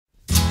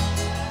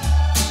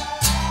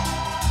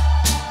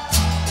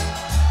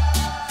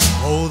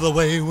Oh, the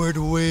wayward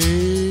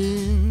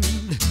wind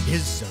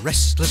is a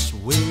restless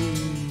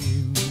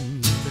wind,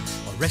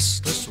 a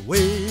restless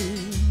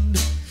wind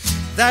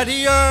that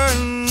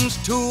yearns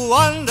to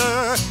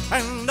wander,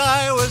 and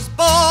I was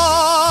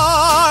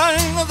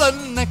born the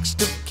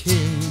next of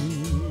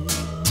kin,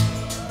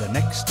 the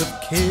next of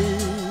kin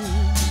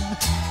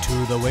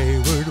to the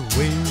wayward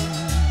wind.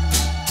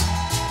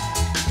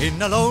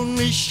 In a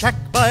lonely shack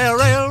by a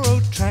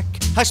railroad track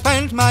I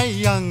spent my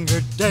younger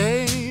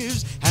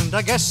days, and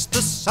I guess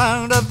the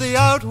sound of the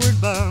outward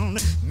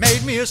bound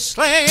made me a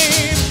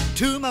slave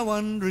to my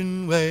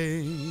wandering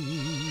ways.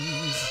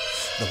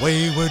 The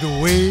wayward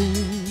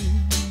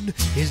wind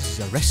is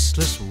a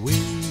restless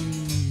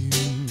wind,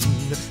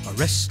 a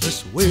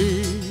restless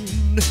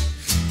wind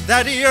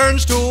that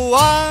yearns to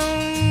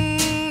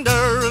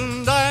wander,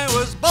 and I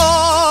was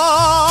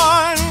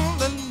born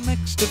the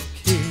next of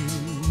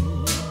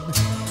kin,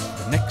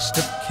 the next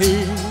of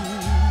kin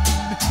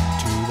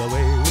to the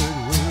wayward wind.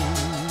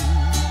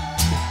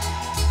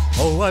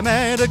 Oh, I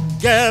met a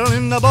gal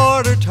in a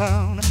border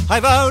town, I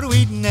vowed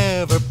we'd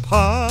never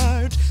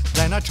part.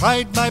 Then I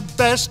tried my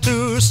best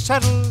to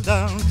settle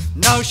down,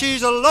 now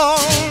she's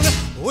alone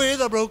with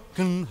a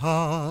broken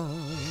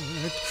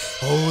heart.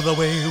 Oh, the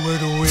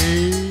wayward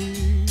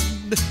wind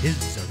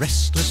is a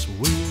restless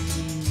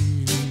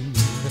wind,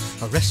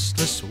 a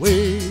restless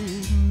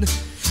wind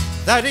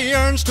that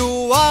yearns to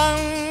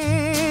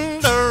wander,